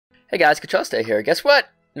Hey guys, KontrolStyle here. Guess what?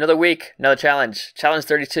 Another week, another challenge. Challenge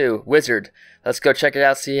 32, Wizard. Let's go check it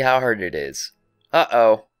out, see how hard it is.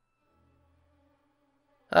 Uh-oh.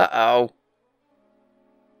 Uh-oh.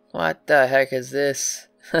 What the heck is this?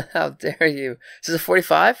 How dare you? Is this a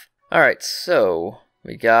 45? Alright, so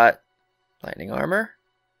we got lightning armor,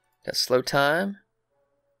 got slow time,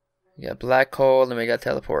 we got black hole, and we got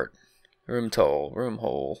teleport. Room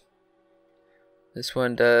hole. This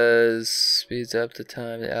one does speeds up the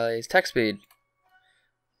time the allies attack speed.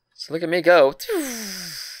 So look at me go.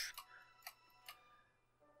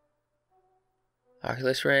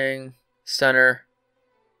 Oculus ring, stunner.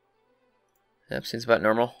 Yep, seems about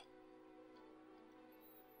normal.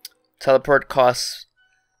 Teleport costs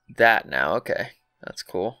that now. Okay, that's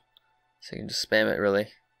cool. So you can just spam it really.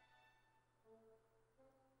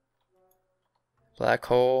 Black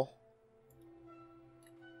hole.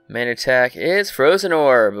 Main attack is Frozen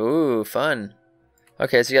Orb. Ooh, fun.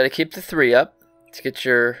 Okay, so you got to keep the 3 up to get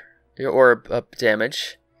your orb up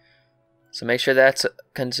damage. So make sure that's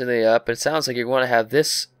continually up. But it sounds like you want to have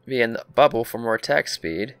this be in the bubble for more attack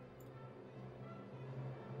speed.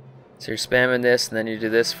 So you're spamming this, and then you do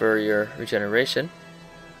this for your regeneration.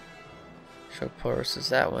 Shock pulse is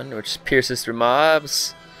that one, which pierces through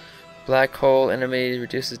mobs. Black hole enemy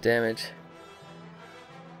reduces damage.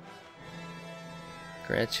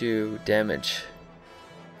 Grant you damage.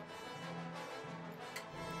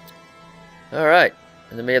 Alright.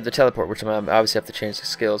 And then we have the teleport, which I obviously have to change the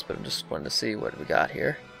skills, but I'm just wanting to see what we got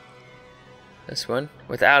here. This one.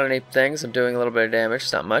 Without any things, I'm doing a little bit of damage.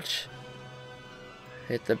 It's not much.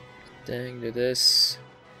 Hit the thing, do this.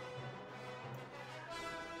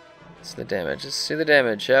 That's the damage. Let's see the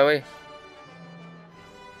damage, shall we?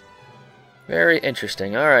 Very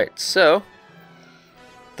interesting. Alright, so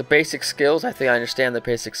the basic skills, I think I understand the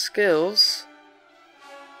basic skills.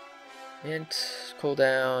 Int,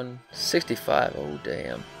 cooldown, 65. Oh,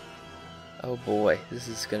 damn. Oh, boy. This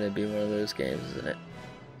is going to be one of those games, isn't it?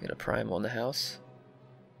 Got a primal in the house.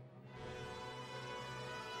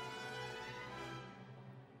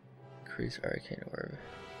 Increase arcane orb.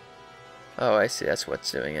 Oh, I see. That's what's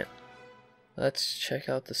doing it. Let's check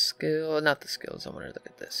out the skill. Not the skills. I want to look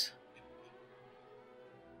at this.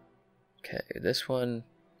 Okay, this one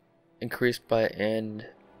increased by end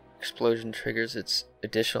explosion triggers its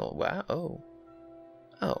additional. Wow.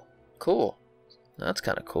 Oh, cool. That's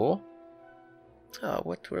kind of cool. Oh,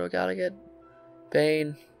 what do I gotta get?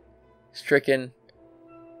 Bane, stricken,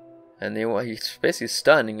 and he's basically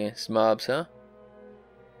stunning his mobs, huh?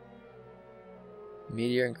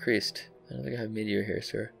 Meteor increased. I don't think I have meteor here,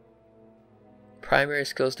 sir. Primary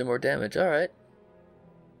skills do more damage. All right.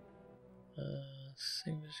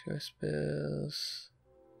 Single spells.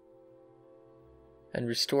 And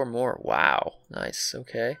restore more. Wow. Nice.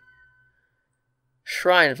 Okay.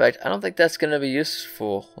 Shrine. In fact, I don't think that's going to be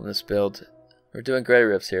useful on this build. We're doing greater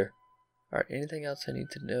rifts here. Alright, anything else I need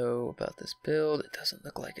to know about this build? It doesn't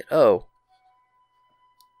look like it. Oh.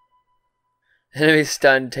 Enemies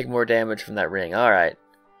stunned take more damage from that ring. Alright.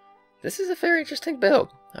 This is a very interesting build.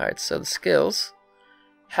 Alright, so the skills.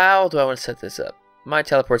 How do I want to set this up? My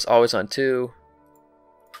teleport's always on 2.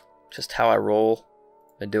 Just how I roll.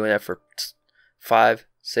 Been doing that for 5,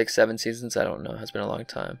 6, 7 seasons. I don't know. It's been a long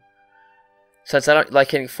time. Since I don't like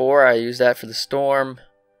hitting 4, I use that for the storm.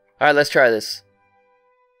 Alright, let's try this.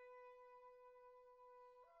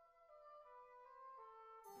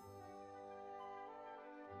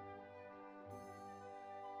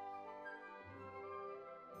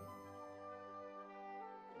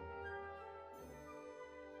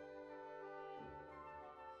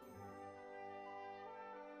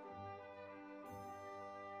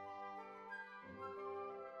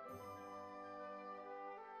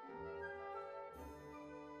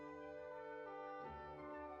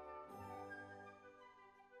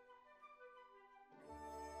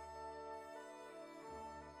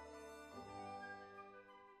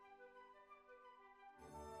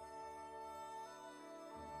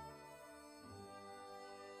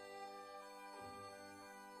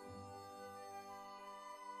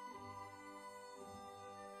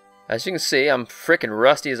 As you can see, I'm freaking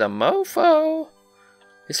rusty as a mofo.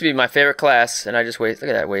 Used to be my favorite class, and I just waste. Look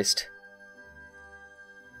at that waste.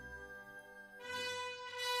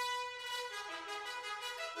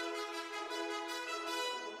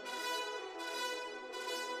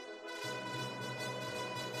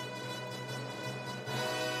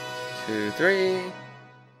 Two, three.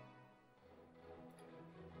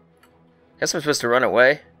 Guess I'm supposed to run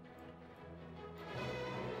away.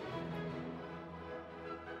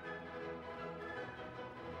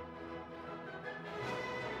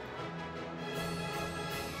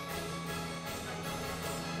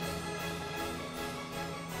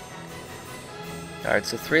 Alright,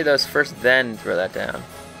 so 3 of those first, then throw that down.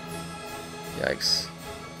 Yikes.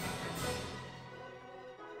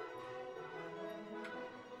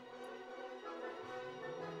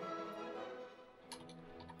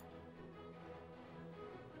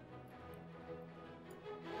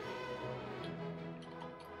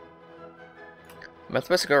 Am I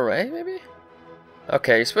supposed to go right, maybe?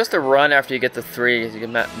 Okay, you're supposed to run after you get the 3 because you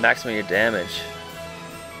can maximum your damage.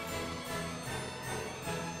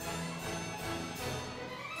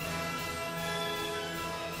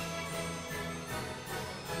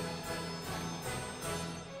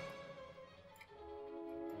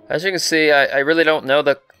 As you can see, I really don't know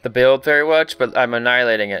the build very much, but I'm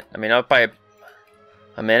annihilating it. I mean, up by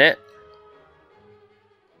a minute.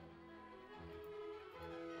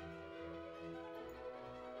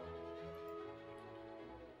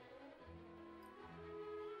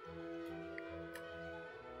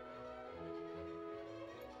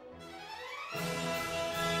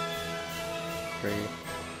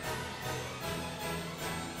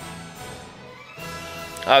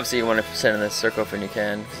 Obviously, you want to send in this circle when you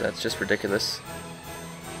can, because that's just ridiculous.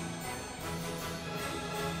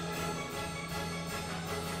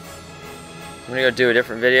 I'm gonna go do a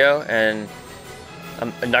different video, and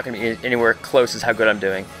I'm not gonna be anywhere close as how good I'm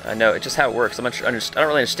doing. I know it's just how it works. I don't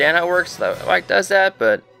really understand how it works. Why it does that,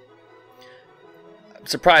 but I'm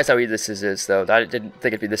surprised how easy this is. Though I didn't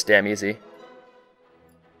think it'd be this damn easy.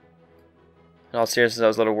 In all seriousness, I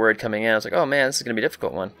was a little worried coming in. I was like, oh man, this is gonna be a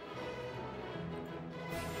difficult one.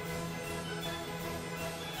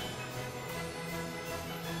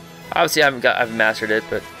 Obviously, I haven't mastered it,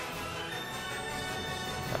 but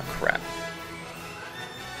oh crap.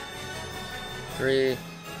 3,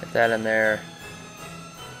 get that in there.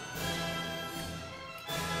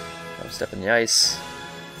 I'm stepping the ice.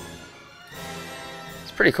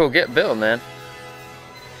 It's a pretty cool build, man.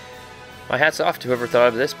 My hat's off to whoever thought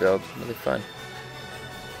of this build. Really fun.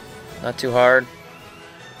 Not too hard.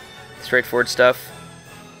 Straightforward stuff.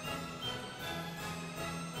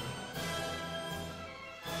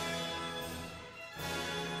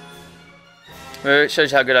 It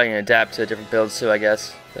shows you how good I can adapt to different builds too, I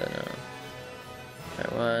guess. But,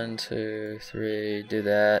 alright, 1, 2, 3, do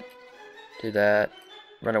that,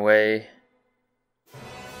 run away.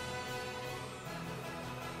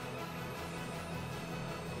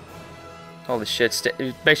 Holy shit,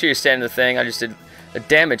 make sure you stand in the thing. I just did the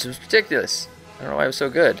damage, it was ridiculous. I don't know why it was so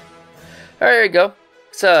good. Alright, there you go.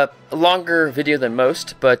 It's a longer video than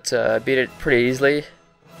most, but I beat it pretty easily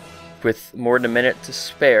with more than a minute to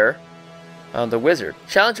spare. The Wizard.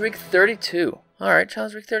 Challenge week 32. Alright,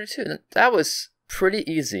 challenge week 32. That was pretty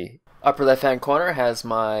easy. Upper left hand corner has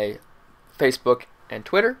my Facebook and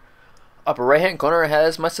Twitter. Upper right hand corner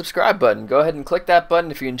has my subscribe button. Go ahead and click that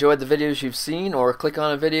button if you enjoyed the videos you've seen, or click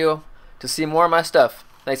on a video to see more of my stuff.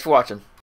 Thanks for watching.